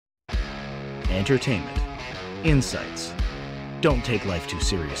entertainment, insights. Don't take life too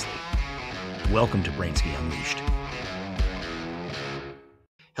seriously. Welcome to Brainsky Unleashed.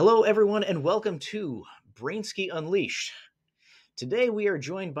 Hello, everyone, and welcome to Brainsky Unleashed. Today we are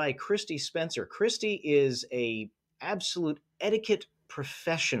joined by Kristi Spenser. Kristi is a absolute etiquette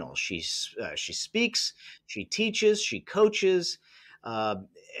professional. She speaks, she teaches, she coaches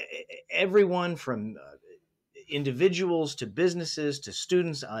everyone from individuals to businesses to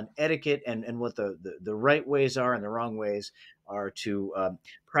students on etiquette and what the right ways are and the wrong ways are to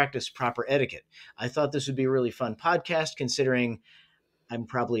practice proper etiquette. I thought this would be a really fun podcast, considering I'm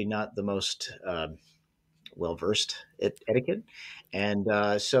probably not the most well-versed at etiquette. And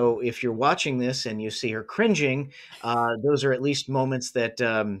so if you're watching this and you see her cringing, those are at least moments that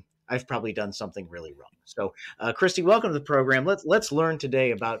I've probably done something really wrong. So Kristi, welcome to the program. Let's learn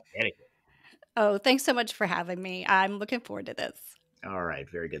today about etiquette. Oh, thanks so much for having me. I'm looking forward to this. All right,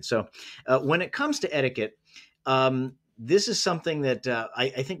 very good. So when it comes to etiquette, this is something that I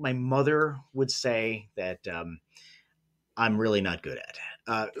think my mother would say that I'm really not good at.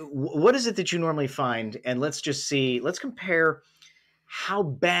 What is it that you normally find? And let's compare how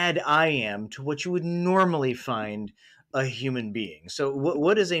bad I am to what you would normally find a human being. So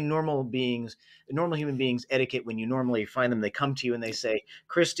what is a normal human being's etiquette when you normally find them? They come to you and they say,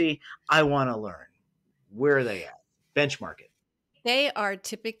 Kristi, I want to learn. Where are they at? Benchmark it. They are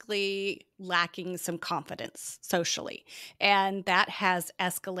typically lacking some confidence socially. And that has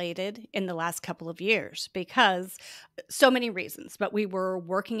escalated in the last couple of years because so many reasons. But we were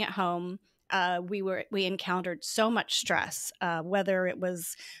working at home. We encountered so much stress, whether it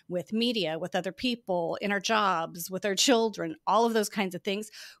was with media, with other people, in our jobs, with our children, all of those kinds of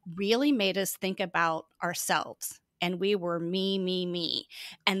things really made us think about ourselves. And we were me.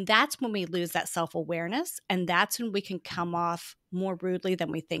 And that's when we lose that self-awareness. And that's when we can come off more rudely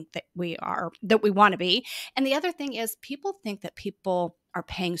than we think that we want to be. And the other thing is people think that people are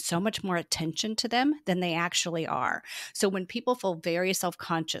paying so much more attention to them than they actually are. So when people feel very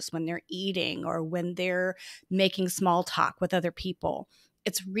self-conscious when they're eating or when they're making small talk with other people,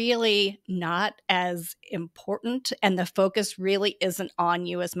 it's really not as important, and the focus really isn't on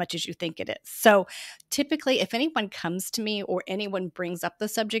you as much as you think it is. So typically, if anyone comes to me or anyone brings up the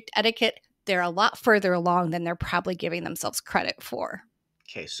subject etiquette, they're a lot further along than they're probably giving themselves credit for.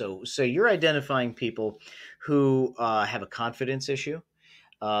 Okay, so you're identifying people who have a confidence issue.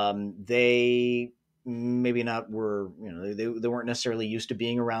 They maybe not were, they weren't necessarily used to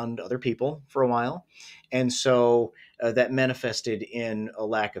being around other people for a while. And so that manifested in a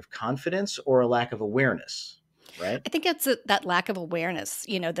lack of confidence or a lack of awareness, right? I think it's that lack of awareness,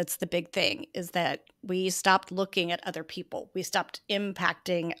 that's the big thing, is that we stopped looking at other people. We stopped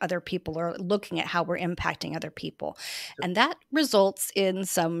impacting other people or looking at how we're impacting other people. And that results in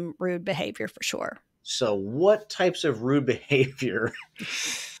some rude behavior for sure. So what types of rude behavior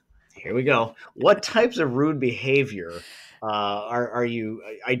here we go. What types of rude behavior are you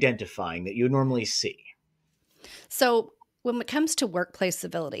identifying that you normally see? So when it comes to workplace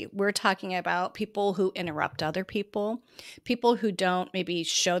civility, we're talking about people who interrupt other people who don't maybe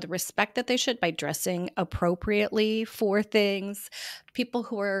show the respect that they should by dressing appropriately for things, people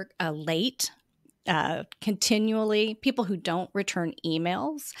who are late continually, people who don't return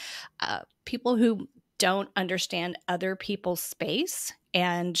emails, people who don't understand other people's space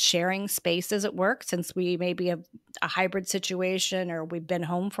and sharing spaces at work. Since we may be a hybrid situation or we've been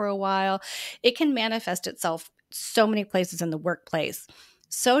home for a while, it can manifest itself so many places in the workplace.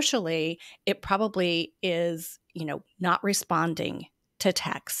 Socially, it probably is, not responding to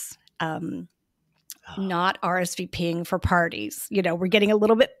texts, not RSVPing for parties. We're getting a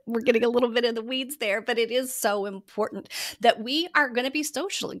little bit in the weeds there, but it is so important that we are going to be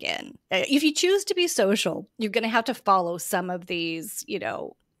social again. If you choose to be social, you're going to have to follow some of these,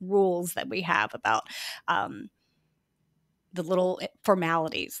 rules that we have about the little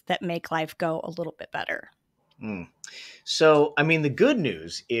formalities that make life go a little bit better. So, the good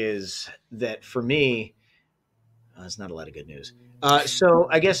news is that for me, there's not a lot of good news. So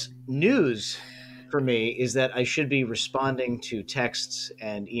I guess news for me is that I should be responding to texts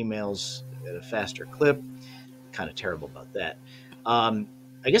and emails at a faster clip. Kind of terrible about that. I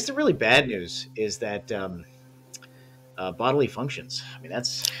guess the really bad news is that bodily functions. You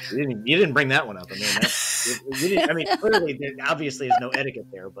didn't bring that one up. You didn't. Clearly, there obviously is no etiquette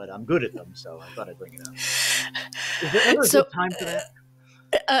there, but I'm good at them, so I thought I'd bring it up. Is there ever a good time for that?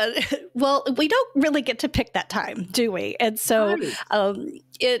 Uh, well, we don't really get to pick that time, do we? And so Right.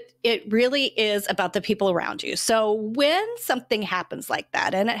 it really is about the people around you. So when something happens like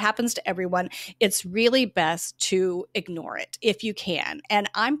that, and it happens to everyone, it's really best to ignore it if you can. And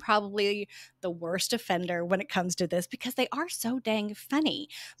I'm probably the worst offender when it comes to this because they are so dang funny.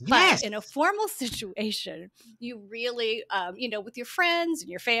 But Yes. in a formal situation, you really, with your friends and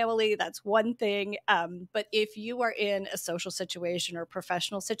your family, that's one thing. But if you are in a social situation or a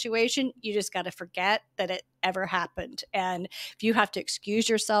professional situation, you just got to forget that it ever happened. And if you have to excuse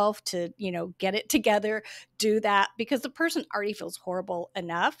yourself to, get it together, do that because the person already feels horrible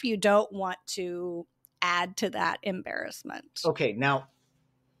enough. You don't want to add to that embarrassment. Okay, now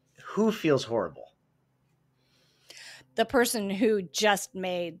who feels horrible? The person who just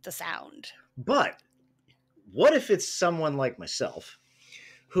made the sound. But what if it's someone like myself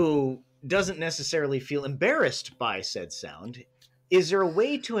who doesn't necessarily feel embarrassed by said sound? Is there a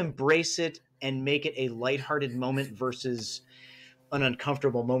way to embrace it and make it a lighthearted moment versus an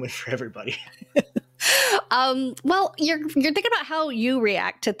uncomfortable moment for everybody? Well, you're thinking about how you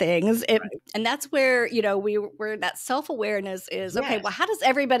react to things, Right. and that's where where that self awareness is. Okay, well, Yes. how does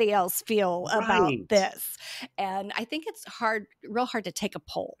everybody else feel about Right. this? And I think it's real hard to take a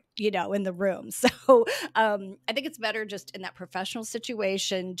poll, in the room. So I think it's better just in that professional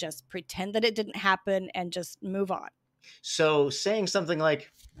situation, just pretend that it didn't happen and just move on. So saying something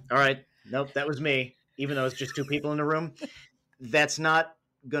like, all right, nope, that was me, even though it's just two people in the room, that's not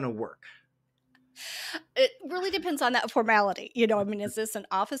going to work. It really depends on that formality. I mean, is this an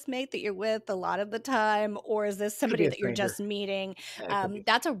office mate that you're with a lot of the time, or is this Could be somebody a that you're stranger. just meeting? Yeah, it could be.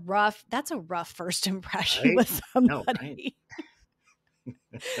 That's a rough first impression Right? with No, right? somebody.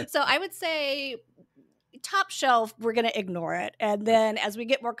 So I would say top shelf, we're going to ignore it, and then as we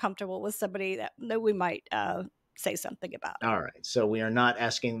get more comfortable with somebody, that we might say something about it. All right. So we are not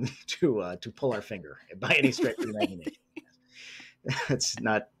asking to pull our finger by any stretch of the imagination. That's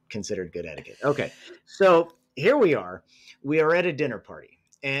not considered good etiquette. Okay. So here we are. We are at a dinner party.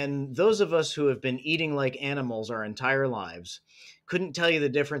 And those of us who have been eating like animals our entire lives couldn't tell you the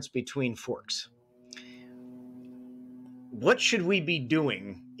difference between forks. What should we be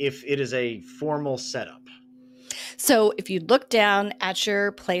doing if it is a formal setup? So if you look down at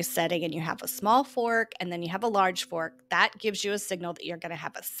your place setting and you have a small fork and then you have a large fork, that gives you a signal that you're going to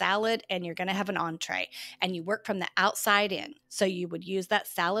have a salad and you're going to have an entree. And you work from the outside in. So you would use that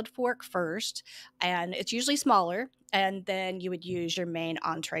salad fork first, and it's usually smaller. And then you would use your main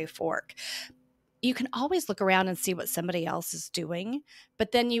entree fork. You can always look around and see what somebody else is doing.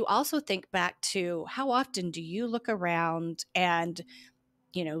 But then you also think back to how often do you look around and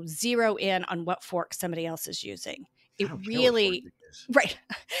zero in on what fork somebody else is using. I It don't care what fork really it is. right.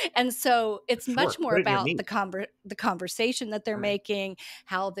 And so The it's much fork, more put it in your about meat. the conversation that they're Right. making,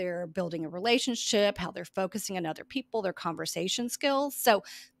 how they're building a relationship, how they're focusing on other people, their conversation skills. So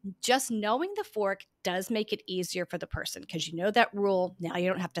just knowing the fork does make it easier for the person because you know that rule. Now you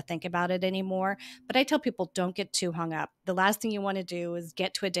don't have to think about it anymore. But I tell people don't get too hung up. The last thing you want to do is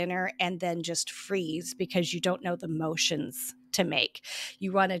get to a dinner and then just freeze because you don't know the motions to make.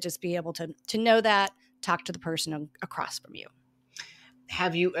 You want to just be able to know that, talk to the person across from you.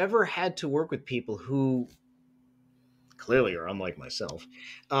 Have you ever had to work with people who clearly are unlike myself,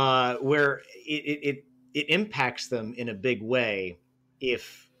 where it impacts them in a big way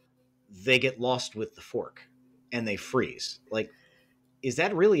if they get lost with the fork and they freeze? Like, is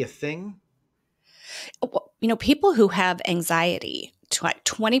that really a thing? Well, people who have anxiety,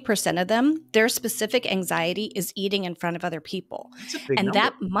 20% of them, their specific anxiety is eating in front of other people. That's a big And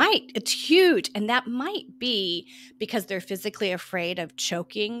number. it's huge. And that might be because they're physically afraid of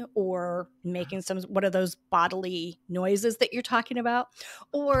choking or making one of those bodily noises that you're talking about.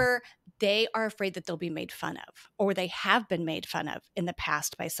 Or they are afraid that they'll be made fun of, or they have been made fun of in the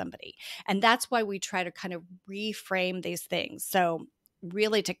past by somebody. And that's why we try to kind of reframe these things. So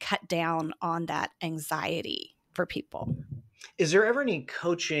really to cut down on that anxiety for people. Is there ever any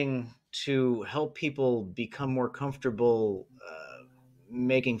coaching to help people become more comfortable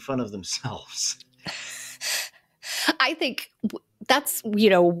making fun of themselves? I think that's,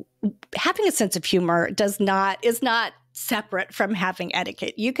 having a sense of humor is not separate from having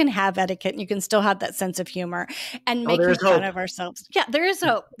etiquette. You can have etiquette and you can still have that sense of humor and Oh, making there's fun hope. of ourselves. Yeah, there is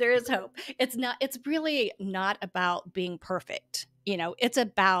hope. There is hope. It's really not about being perfect. It's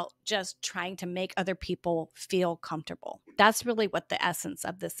about just trying to make other people feel comfortable. That's really what the essence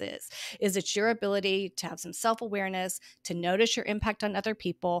of this is it's your ability to have some self-awareness, to notice your impact on other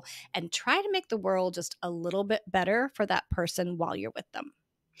people, and try to make the world just a little bit better for that person while you're with them.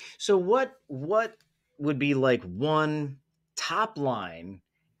 So what would be like one top line,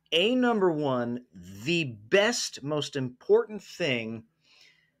 a number one, the best, most important thing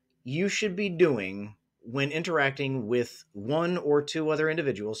you should be doing when interacting with one or two other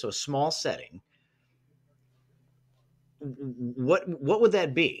individuals, so a small setting, what would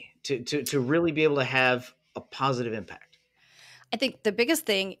that be to really be able to have a positive impact? I think the biggest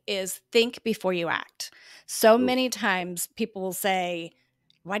thing is think before you act. So Ooh. many times people will say,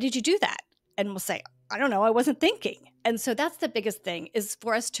 "Why did you do that?" And we'll say, "I don't know, I wasn't thinking." And so that's the biggest thing, is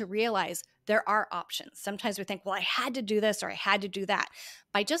for us to realize there are options. Sometimes we think, "Well, I had to do this or I had to do that."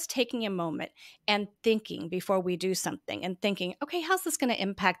 By just taking a moment and thinking before we do something and thinking, "Okay, how's this going to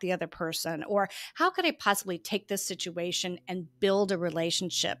impact the other person?" Or how could I possibly take this situation and build a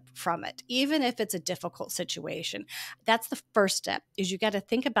relationship from it, even if it's a difficult situation? That's the first step, is you got to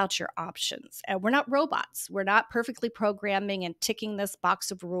think about your options. And we're not robots. We're not perfectly programming and ticking this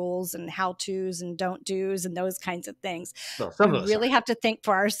box of rules and how to's and don't do's and those kinds of things. Well, We some of us are. really have to think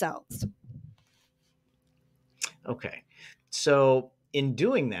for ourselves. Okay. So, in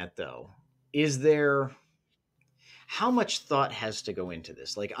doing that, though, is there how much thought has to go into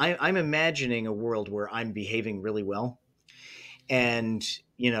this? Like, I'm imagining a world where I'm behaving really well. And,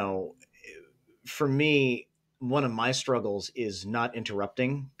 for me, one of my struggles is not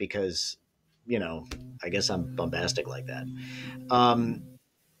interrupting because, you know, I guess I'm bombastic like that. Um,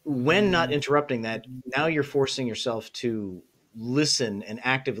 when not interrupting that, now you're forcing yourself to listen and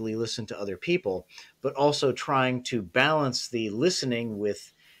actively listen to other people, but also trying to balance the listening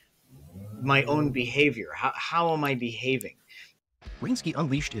with my own behavior. How am I behaving? Rainsky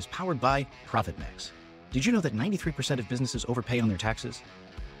Unleashed is powered by ProfitMax. Did you know that 93% of businesses overpay on their taxes?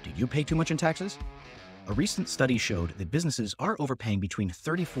 Do you pay too much in taxes? A recent study showed that businesses are overpaying between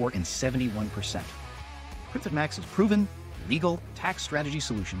 34 and 71%. ProfitMax is proven, legal tax strategy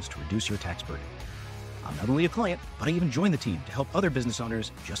solutions to reduce your tax burden. I'm not only a client, but I even joined the team to help other business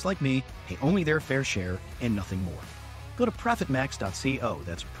owners just like me pay only their fair share and nothing more. Go to profitmax.co.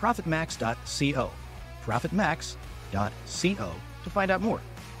 That's profitmax.co. Profitmax.co to find out more.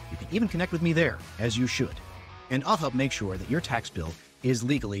 You can even connect with me there, as you should. And I'll help make sure that your tax bill is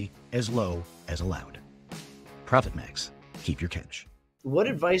legally as low as allowed. ProfitMax. Keep your cash. What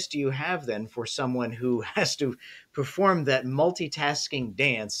advice do you have then for someone who has to perform that multitasking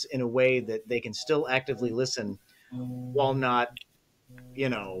dance in a way that they can still actively listen while not, you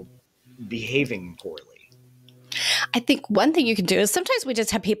know, behaving poorly? I think one thing you can do is sometimes we just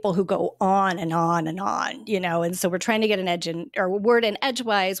have people who go on and on and on, and so we're trying to get an edge in or word in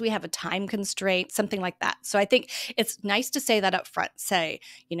edgewise. We have a time constraint, something like that. So I think it's nice to say that up front. Say,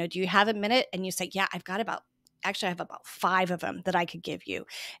 do you have a minute? And you say, yeah, I have about 5 of them that I could give you.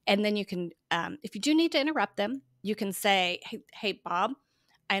 And then you can, if you do need to interrupt them, you can say, hey, Bob,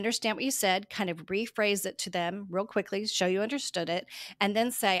 I understand what you said, kind of rephrase it to them real quickly, show you understood it, and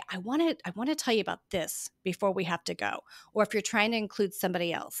then say, I want to tell you about this before we have to go. Or if you're trying to include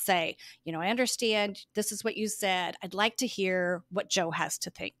somebody else, say, I understand this is what you said. I'd like to hear what Joe has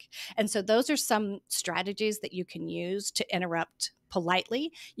to think. And so those are some strategies that you can use to interrupt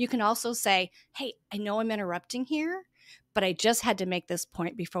politely. You can also say, hey, I know I'm interrupting here, but I just had to make this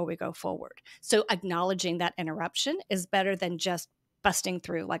point before we go forward. So acknowledging that interruption is better than just busting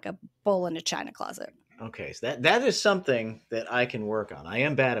through like a bull in a china closet. Okay, so that is something that I can work on. I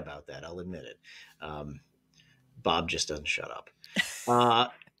am bad about that. I'll admit it. Bob just doesn't shut up.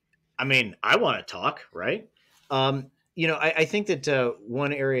 I mean, I want to talk, right? I think that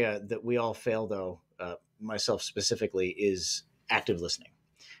one area that we all fail, though, myself specifically, is active listening.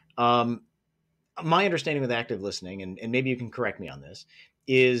 My understanding with active listening, and maybe you can correct me on this,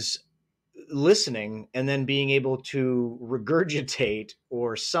 is listening and then being able to regurgitate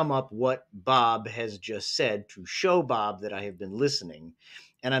or sum up what Bob has just said to show Bob that I have been listening.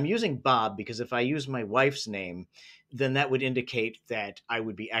 And I'm using Bob because if I use my wife's name, then that would indicate that I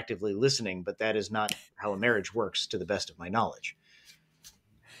would be actively listening, but that is not how a marriage works to the best of my knowledge.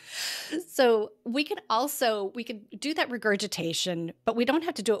 So we can do that regurgitation, but we don't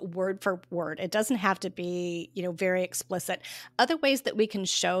have to do it word for word. It doesn't have to be, very explicit. Other ways that we can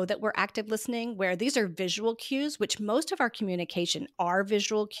show that we're active listening, where these are visual cues, which most of our communication are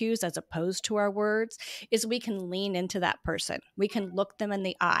visual cues as opposed to our words, is we can lean into that person. We can look them in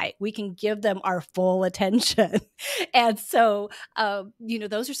the eye. We can give them our full attention. And so,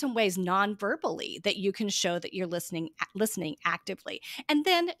 those are some ways non-verbally that you can show that you're listening actively. And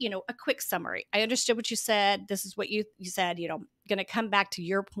then, a quick summary. I understood what you said. This is what you said, going to come back to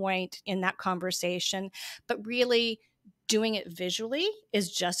your point in that conversation, but really doing it visually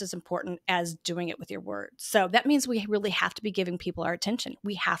is just as important as doing it with your words. So that means we really have to be giving people our attention.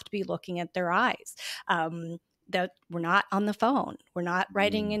 We have to be looking at their eyes. that we're not on the phone. We're not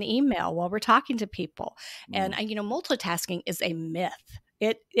writing an email while we're talking to people. And, multitasking is a myth.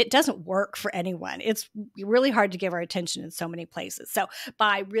 It doesn't work for anyone. It's really hard to give our attention in so many places. So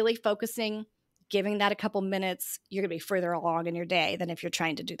by really focusing, giving that a couple minutes, you're going to be further along in your day than if you're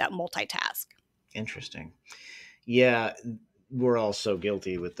trying to do that multitask. Interesting. Yeah, we're all so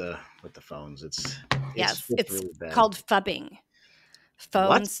guilty with the phones. It's really bad. Called phubbing. Phone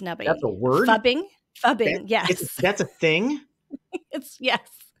What? snubbing. That's a word? Phubbing, yes. That's a thing? It's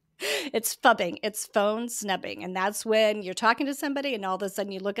phubbing. It's phone snubbing. And that's when you're talking to somebody and all of a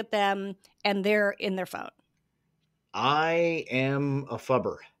sudden you look at them and they're in their phone. I am a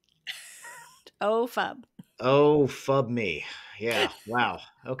phubber. Oh, phub. Oh, phub me. Yeah. Wow.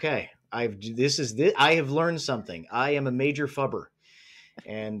 Okay. I have learned something. I am a major phubber.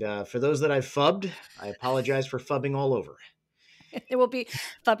 And for those that I've phubbed, I apologize for phubbing all over. It will be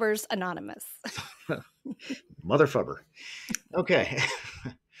Phubbers Anonymous. Mother phubber. Okay.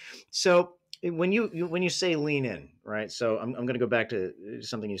 So when you say lean in, right? So I'm going to go back to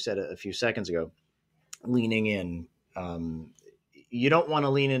something you said a few seconds ago. Leaning in. You don't want to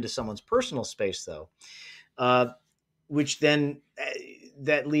lean into someone's personal space, though, which then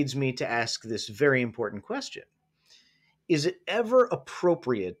that leads me to ask this very important question. Is it ever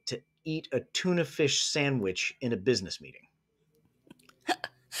appropriate to eat a tuna fish sandwich in a business meeting?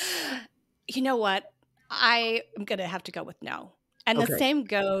 You know what? I am going to have to go with no. And the same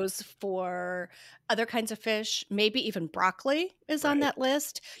goes for other kinds of fish. Maybe even broccoli is on that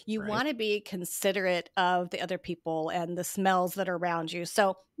list. You want to be considerate of the other people and the smells that are around you.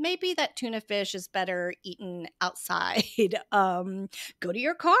 So maybe that tuna fish is better eaten outside. Go to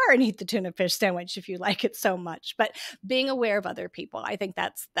your car and eat the tuna fish sandwich if you like it so much. But being aware of other people, I think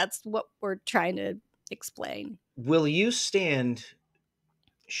that's what we're trying to explain. Will you stand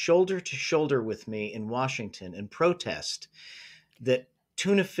shoulder to shoulder with me in Washington and protest that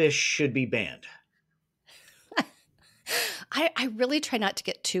tuna fish should be banned? I really try not to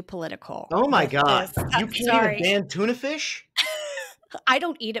get too political. Oh my God. You can't even ban tuna fish? I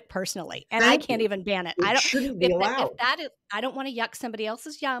don't eat it personally, and I can't even ban it. It shouldn't be allowed. I don't want to yuck somebody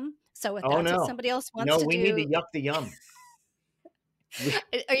else's yum. So if what somebody else wants to do. No, we need to yuck the yum.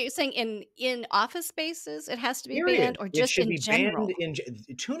 Are you saying in office spaces it has to be banned, or just in general?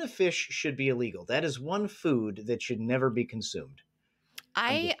 Tuna fish should be illegal. That is one food that should never be consumed.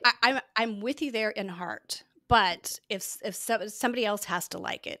 I'm with you there in heart, but if somebody else has to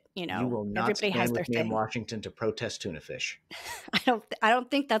like it, you will not everybody has their with me thing. in Washington to protest tuna fish. I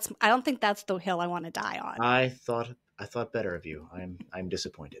don't think that's the hill I want to die on. I thought better of you. I'm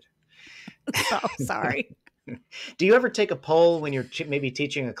disappointed. Oh, sorry. Do you ever take a poll when you're maybe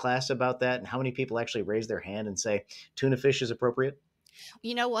teaching a class about that, and how many people actually raise their hand and say tuna fish is appropriate?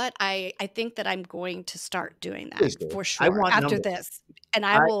 You know what? I think that I'm going to start doing that for sure after numbers. This, and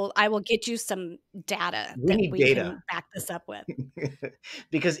I will get you some data can back this up with.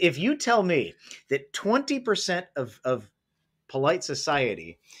 Because if you tell me that 20% of polite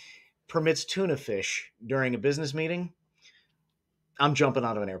society permits tuna fish during a business meeting, I'm jumping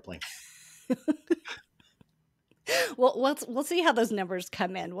out of an airplane. Well, we'll see how those numbers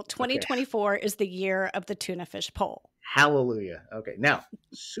come in. Well, 2024 is the year of the tuna fish poll. Hallelujah. Okay. Now,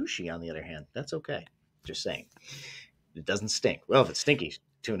 sushi, on the other hand, that's okay. Just saying. It doesn't stink. Well, if it's stinky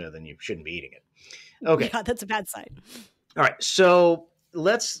tuna, then you shouldn't be eating it. Okay. Yeah, that's a bad sign. All right. So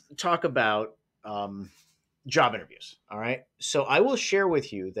let's talk about job interviews. All right. So I will share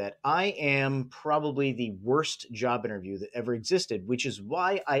with you that I am probably the worst job interview that ever existed, which is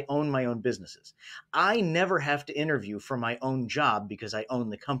why I own my own businesses. I never have to interview for my own job because I own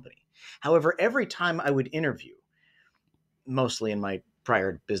the company. However, every time I would interview, mostly in my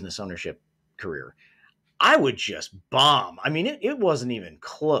prior business ownership career, I would just bomb. I mean, it wasn't even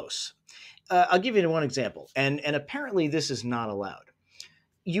close. I'll give you one example. And apparently this is not allowed.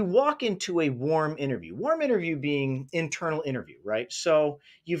 You walk into a warm interview being internal interview, right? So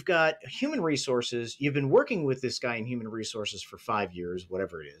you've got human resources. You've been working with this guy in human resources for 5 years,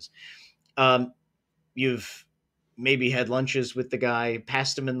 whatever it is. You've maybe had lunches with the guy,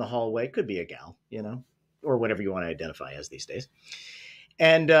 passed him in the hallway. Could be a gal, or whatever you want to identify as these days.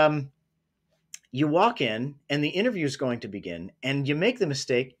 And you walk in and the interview is going to begin and you make the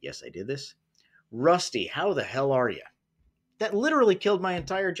mistake. Yes, I did this. Rusty, how the hell are you? That literally killed my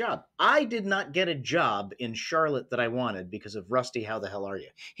entire job. I did not get a job in Charlotte that I wanted because of Rusty, how the hell are you?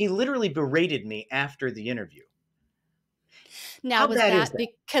 He literally berated me after the interview. Now, was that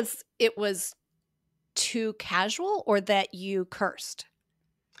because it was too casual or that you cursed?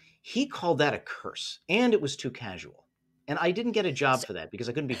 He called that a curse, and it was too casual. And I didn't get a job for that because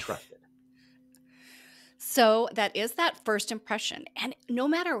I couldn't be trusted. So that is that first impression. And no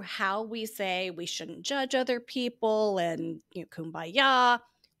matter how we say we shouldn't judge other people and kumbaya,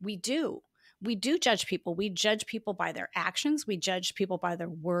 we do. We do judge people. We judge people by their actions, we judge people by their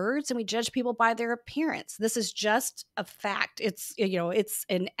words, and we judge people by their appearance. This is just a fact. It's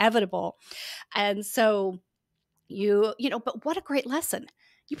inevitable. And so but what a great lesson.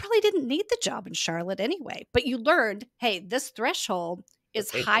 You probably didn't need the job in Charlotte anyway, but you learned, hey, this threshold is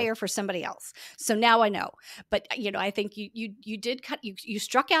Okay, cool. higher for somebody else. So now I know. But I think you did you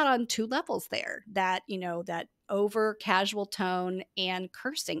struck out on two levels there, that over casual tone and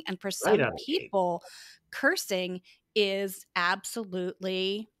cursing. And for Right some out of the gate. people, cursing is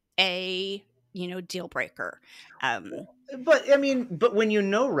absolutely a deal breaker. But I mean, but when you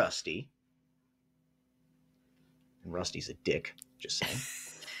know Rusty, and Rusty's a dick, just saying,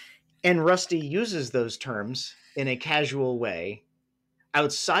 and Rusty uses those terms in a casual way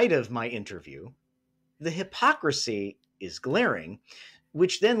outside of my interview, the hypocrisy is glaring,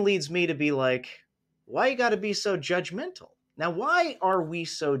 which then leads me to be like, why you got to be so judgmental? Now, why are we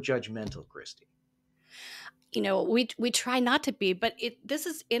so judgmental, Kristi? We try not to be, but this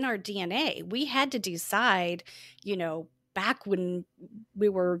is in our DNA. We had to decide, back when we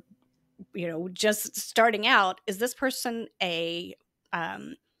were, just starting out, is this person a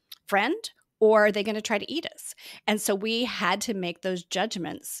friend, or are they going to try to eat us? And so we had to make those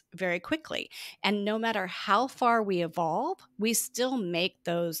judgments very quickly. And no matter how far we evolve, we still make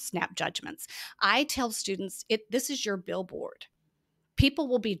those snap judgments. I tell students, this is your billboard. People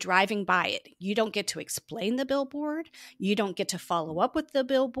will be driving by it. You don't get to explain the billboard. You don't get to follow up with the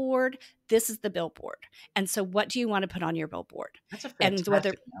billboard. This is the billboard. And so what do you want to put on your billboard? That's a And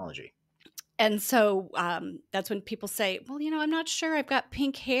fantastic analogy. And so that's when people say, well, I'm not sure, I've got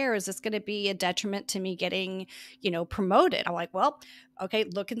pink hair. Is this going to be a detriment to me getting, promoted? I'm like, well, okay,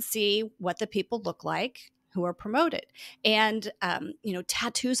 look and see what the people look like who are promoted. And,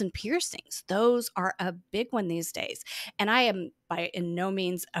 tattoos and piercings, those are a big one these days. And I am in no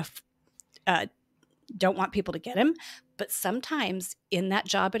means don't want people to get them. But sometimes in that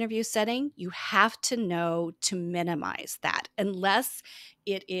job interview setting, you have to know to minimize that, unless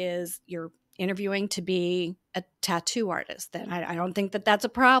it is you're interviewing to be a tattoo artist. Then I don't think that that's a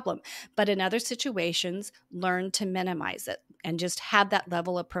problem. But in other situations, learn to minimize it and just have that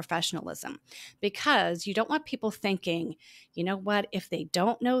level of professionalism, because you don't want people thinking, what, if they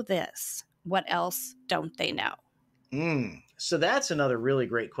don't know this, what else don't they know? So that's another really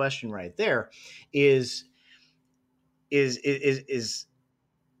great question right there. Is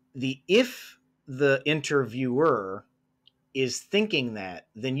the if the interviewer is thinking that,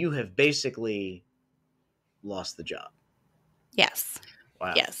 then you have basically lost the job. Yes.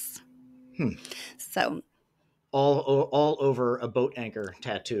 Wow. Yes. Hmm. So all over a boat anchor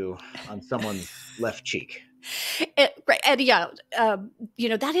tattoo on someone's left cheek. Right. And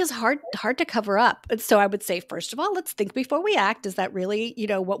that is hard to cover up. And so I would say, first of all, let's think before we act. Is that really,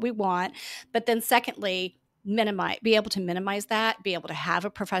 what we want? But then secondly, be able to minimize that, be able to have a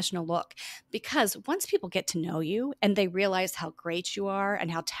professional look. Because once people get to know you and they realize how great you are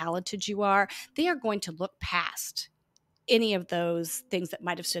and how talented you are, they are going to look past any of those things that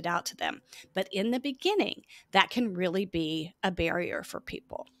might have stood out to them. But in the beginning, that can really be a barrier for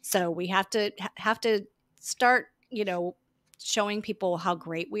people. So we have to start, showing people how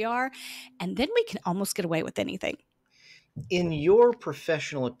great we are, and then we can almost get away with anything. In your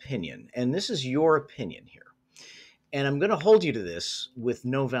professional opinion, and this is your opinion here, and I'm going to hold you to this with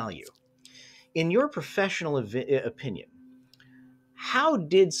no value. In your professional opinion, how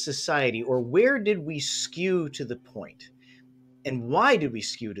did society, or where did we skew to the point, and why did we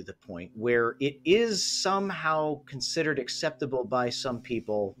skew to the point where it is somehow considered acceptable by some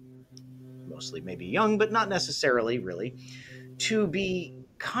people, mostly maybe young, but not necessarily really, to be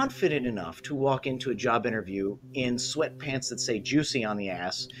confident enough to walk into a job interview in sweatpants that say juicy on the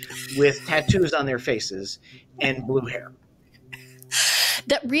ass, with tattoos on their faces and blue hair?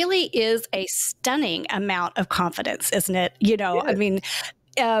 That really is a stunning amount of confidence, isn't it? I mean,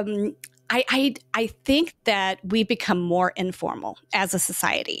 I think that we become more informal as a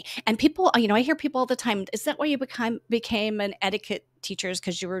society, and people, I hear people all the time, is that why you became an etiquette teachers,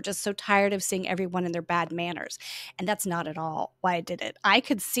 because you were just so tired of seeing everyone in their bad manners? And that's not at all why I did it. I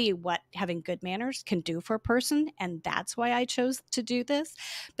could see what having good manners can do for a person, and that's why I chose to do this.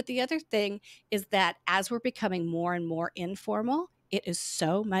 But the other thing is that as we're becoming more and more informal, it is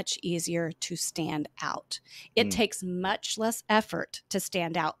so much easier to stand out. It takes much less effort to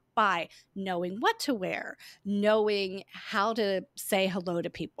stand out by knowing what to wear, knowing how to say hello to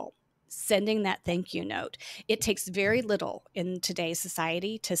people, sending that thank you note. It takes very little in today's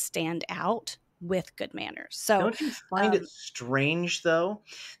society to stand out with good manners. So, Don't you find it strange, though,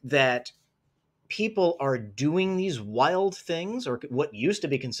 that people are doing these wild things, or what used to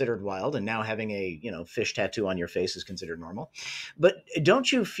be considered wild, and now having a fish tattoo on your face is considered normal? But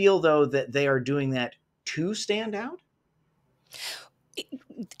don't you feel, though, that they are doing that to stand out?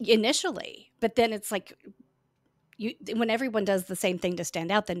 initially, but then it's like when everyone does the same thing to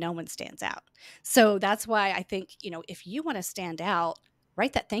stand out, then no one stands out. So that's why I think, if you want to stand out,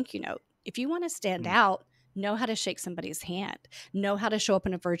 write that thank you note. If you want to stand out, know how to shake somebody's hand, know how to show up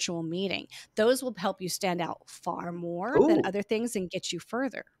in a virtual meeting. Those will help you stand out far more than Ooh. other things and get you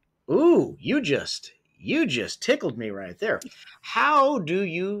further. Ooh, you just tickled me right there. How do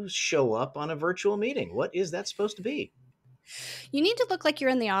you show up on a virtual meeting? What is that supposed to be? You need to look like you're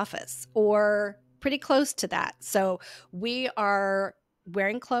in the office or pretty close to that. So we are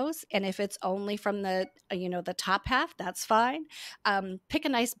wearing clothes, and if it's only from the the top half, that's fine. Pick a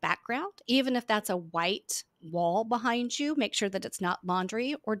nice background, even if that's a white wall behind you. Make sure that it's not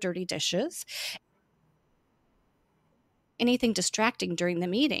laundry or dirty dishes, anything distracting during the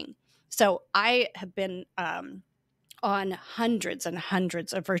meeting. So I have been on hundreds and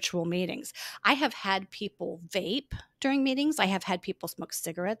hundreds of virtual meetings. I have had people vape during meetings. I have had people smoke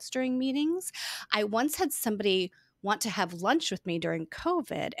cigarettes during meetings. I once had somebody want to have lunch with me during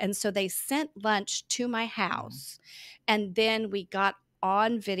COVID. And so they sent lunch to my house. And then we got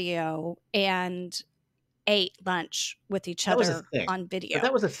on video and ate lunch with each That was a other thing. on video. But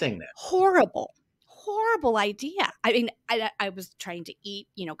that was a thing then. Horrible idea. I mean, I was trying to eat,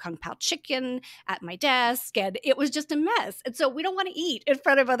 Kung Pao chicken at my desk, and it was just a mess. And so we don't want to eat in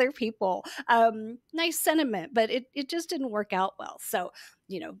front of other people. Nice sentiment, but it just didn't work out well. So,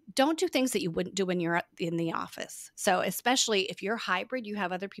 don't do things that you wouldn't do when you're in the office. So especially if you're hybrid, you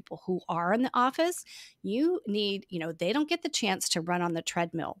have other people who are in the office, you need, they don't get the chance to run on the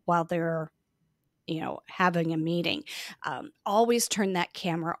treadmill while they're having a meeting. Always turn that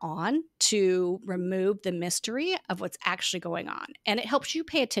camera on to remove the mystery of what's actually going on. And it helps you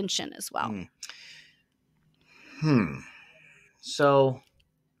pay attention as well. So,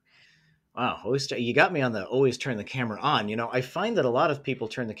 wow, you got me on the always turn the camera on. I find that a lot of people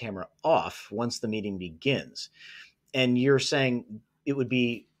turn the camera off once the meeting begins. And you're saying it would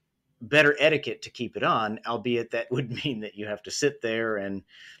be better etiquette to keep it on, albeit that would mean that you have to sit there and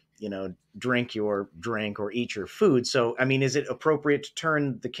drink your drink or eat your food. So, I mean, is it appropriate to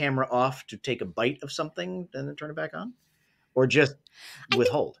turn the camera off to take a bite of something and then turn it back on? Or just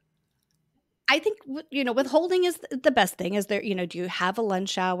withhold? I think, withholding is the best thing. Is there, do you have a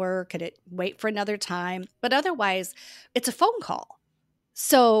lunch hour? Could it wait for another time? But otherwise, it's a phone call.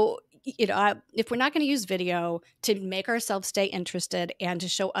 So, if we're not going to use video to make ourselves stay interested and to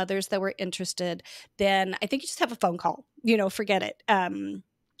show others that we're interested, then I think you just have a phone call. Forget it.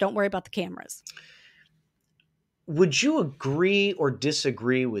 Don't worry about the cameras. Would you agree or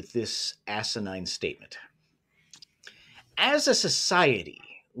disagree with this asinine statement? As a society,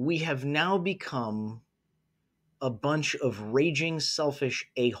 we have now become a bunch of raging, selfish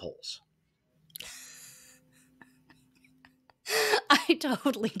a-holes. I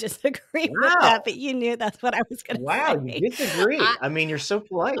totally disagree with that, but you knew that's what I was going to say. Wow, you disagree. I mean, you're so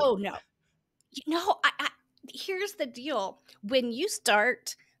polite. Oh, no. Here's the deal. When you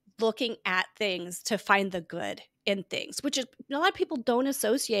start looking at things to find the good in things, which is a lot of people don't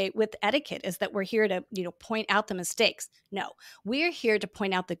associate with etiquette, is that we're here to, point out the mistakes. No, we're here to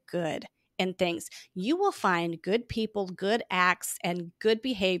point out the good in things. You will find good people, good acts, and good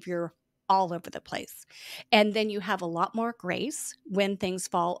behavior all over the place. And then you have a lot more grace when things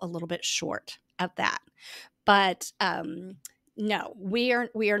fall a little bit short of that. But no, we're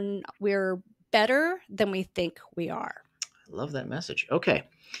better than we think we are. I love that message. Okay.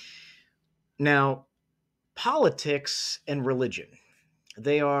 Now, politics and religion,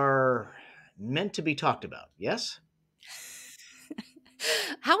 they are meant to be talked about, yes?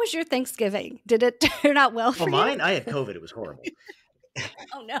 How was your Thanksgiving? Did it turn out well for you? Mine? I had COVID. It was horrible.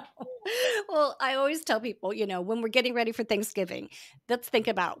 Oh, no. Well, I always tell people, when we're getting ready for Thanksgiving, let's think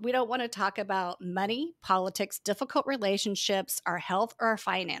about, we don't want to talk about money, politics, difficult relationships, our health, or our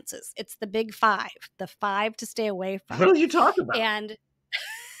finances. It's the big five, the five to stay away from. What do you talk about? And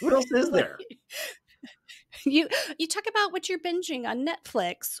what else is there? You talk about what you're binging on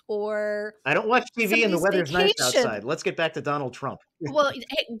Netflix, or I don't watch TV and the weather's vacation. nice outside. Let's get back to Donald Trump. Well,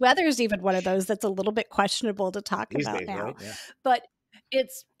 hey, weather's even one of those that's a little bit questionable to talk These about days, now. right? Yeah. But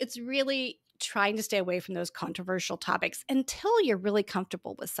it's really trying to stay away from those controversial topics until you're really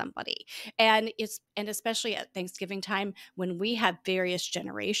comfortable with somebody. And especially at Thanksgiving time, when we have various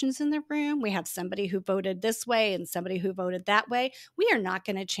generations in the room, we have somebody who voted this way and somebody who voted that way. We are not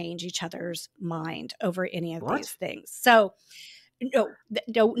going to change each other's mind over any of these What? things. So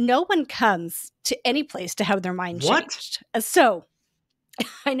no one comes to any place to have their mind What? changed. So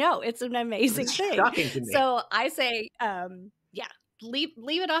I know it's an amazing It's thing. shocking to me. So I say, leave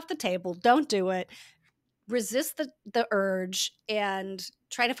it off the table. Don't do it. Resist the urge and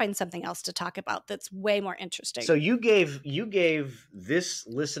try to find something else to talk about that's way more interesting. So you gave this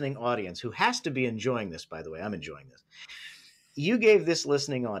listening audience, who has to be enjoying this, by the way, I'm enjoying this. You gave this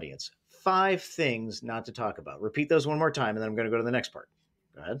listening audience 5 things not to talk about. Repeat those one more time, and then I'm going to go to the next part.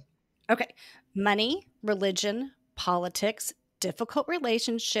 Go ahead. Okay. Money, religion, politics, difficult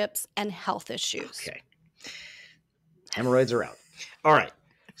relationships, and health issues. Okay. Hemorrhoids are out. All right.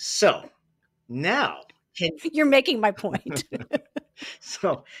 So now, you're making my point.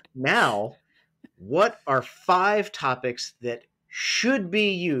 So now, what are 5 topics that should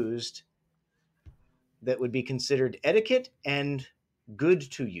be used that would be considered etiquette and good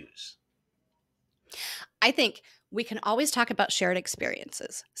to use? I think we can always talk about shared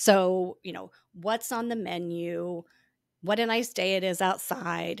experiences. So, what's on the menu, what a nice day it is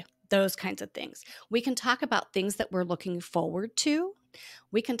outside, those kinds of things. We can talk about things that we're looking forward to.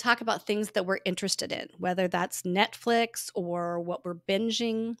 We can talk about things that we're interested in, whether that's Netflix or what we're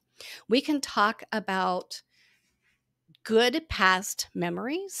binging. We can talk about good past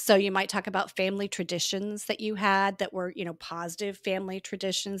memories. So you might talk about family traditions that you had that were, positive family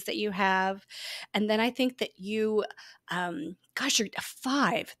traditions that you have. And then I think that you're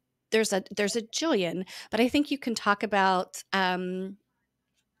 5. There's a jillion, but I think you can talk about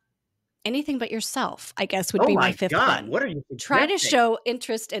anything but yourself, I guess, would be my 5th one. What are you suggesting? Try to show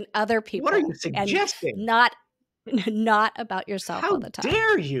interest in other people. What are you suggesting? And not about yourself all the time. How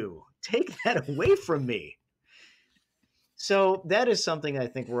dare you take that away from me? So that is something I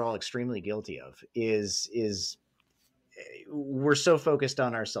think we're all extremely guilty of, is we're so focused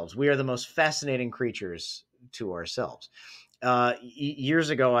on ourselves. We are the most fascinating creatures to ourselves. Years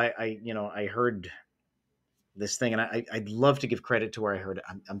ago, I heard this thing, and I'd love to give credit to where I heard it.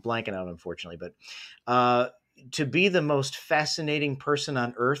 I'm blanking out, unfortunately, but to be the most fascinating person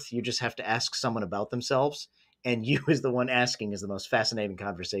on earth, you just have to ask someone about themselves, and you as the one asking is the most fascinating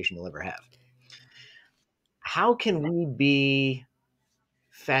conversation you'll ever have. How can we be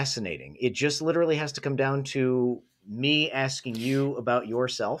fascinating? It just literally has to come down to me asking you about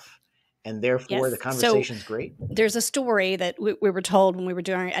yourself, and therefore the conversation's great. There's a story that we were told when we were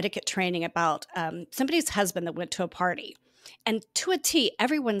doing our etiquette training about somebody's husband that went to a party. And to a T,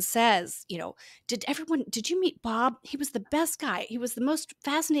 everyone says, did you meet Bob? He was the best guy. He was the most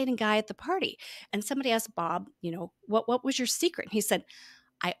fascinating guy at the party. And somebody asked Bob, what was your secret? And he said,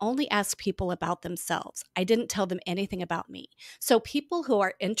 I only ask people about themselves. I didn't tell them anything about me. So people who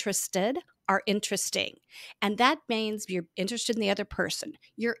are interested are interesting. And that means you're interested in the other person.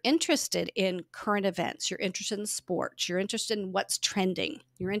 You're interested in current events. You're interested in sports. You're interested in what's trending.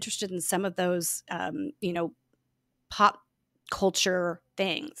 You're interested in some of those, pop culture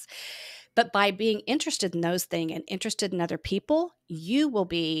things. But by being interested in those things and interested in other people, you will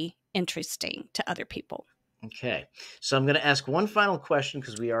be interesting to other people. Okay. So I'm going to ask one final question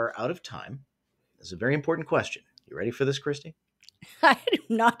because we are out of time. This is a very important question. You ready for this, Kristi? I'm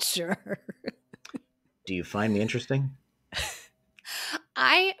not sure. Do you find me interesting?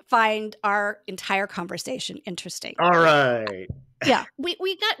 I find our entire conversation interesting. All right. Yeah, we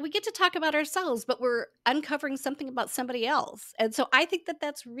get to talk about ourselves, but we're uncovering something about somebody else. And so I think that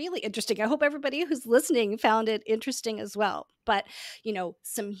that's really interesting. I hope everybody who's listening found it interesting as well. But,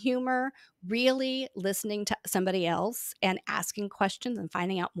 some humor, really listening to somebody else and asking questions and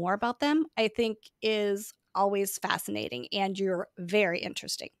finding out more about them, I think is always fascinating, and you're very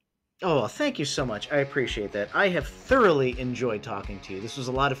interesting. Oh, thank you so much. I appreciate that. I have thoroughly enjoyed talking to you. This was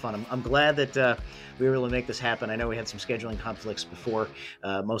a lot of fun. I'm glad that we were able to make this happen. I know we had some scheduling conflicts before,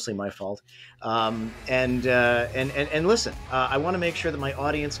 mostly my fault. And listen, I want to make sure that my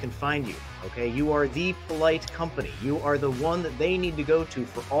audience can find you. Okay, you are the polite company. You are the one that they need to go to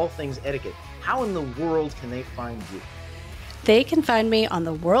for all things etiquette. How in the world can they find you? They can find me on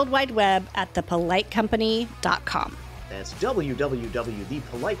the World Wide Web at thepolitecompany.com. That's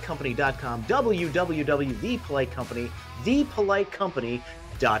www.thepolitecompany.com,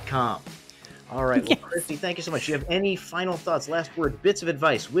 www.thepolitecompany.com. All right. Well, yes. Kristi, thank you so much. Do you have any final thoughts, last word, bits of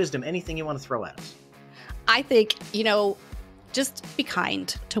advice, wisdom, anything you want to throw at us? I think, just be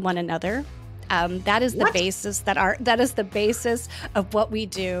kind to one another. That is the What? basis of what we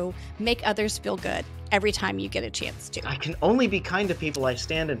do. Make others feel good every time you get a chance to. I can only be kind to people I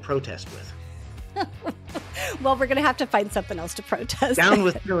stand and protest with. Well, we're going to have to find something else to protest. Down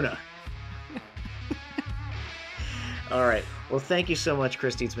with tuna. All right. Well, thank you so much,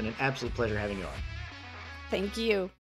 Kristi. It's been an absolute pleasure having you on. Thank you.